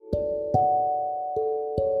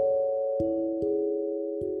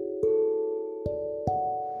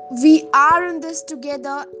We are in this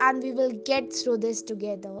together and we will get through this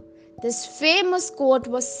together. This famous quote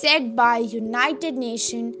was said by United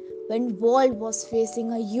Nations when world was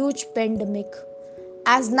facing a huge pandemic.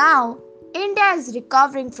 As now, India is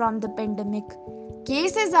recovering from the pandemic.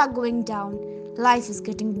 Cases are going down, life is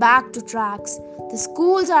getting back to tracks, the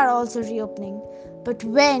schools are also reopening. But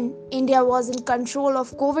when India was in control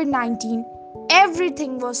of COVID 19,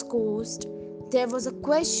 everything was closed. There was a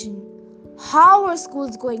question: how are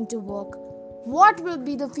schools going to work? What will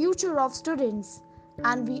be the future of students?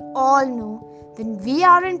 And we all know when we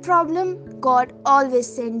are in problem, God always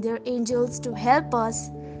sends their angels to help us,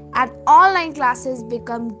 and online classes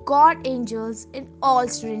become God angels in all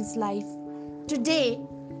students' life. Today,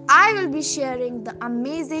 I will be sharing the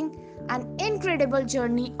amazing and incredible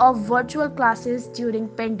journey of virtual classes during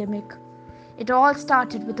pandemic. It all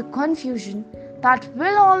started with a confusion that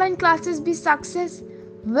will online classes be success?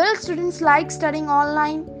 Will students like studying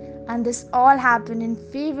online? And this all happened in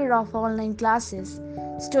favor of online classes.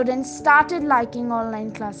 Students started liking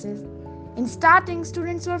online classes. In starting,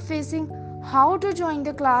 students were facing how to join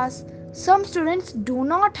the class. Some students do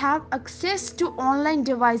not have access to online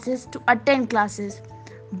devices to attend classes.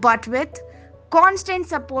 But with constant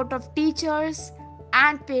support of teachers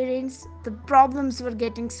and parents, the problems were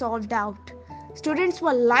getting solved out. Students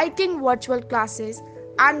were liking virtual classes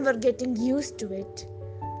and were getting used to it.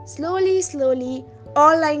 Slowly,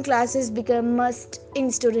 online classes became a must in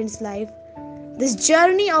students' life. This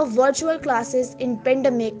journey of virtual classes in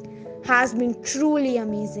pandemic has been truly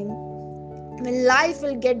amazing. When life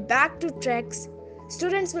will get back to tracks,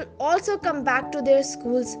 students will also come back to their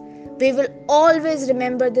schools. We will always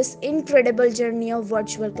remember this incredible journey of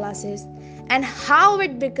virtual classes and how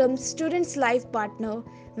it becomes students' life partner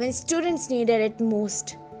when students needed it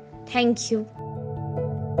most. Thank you.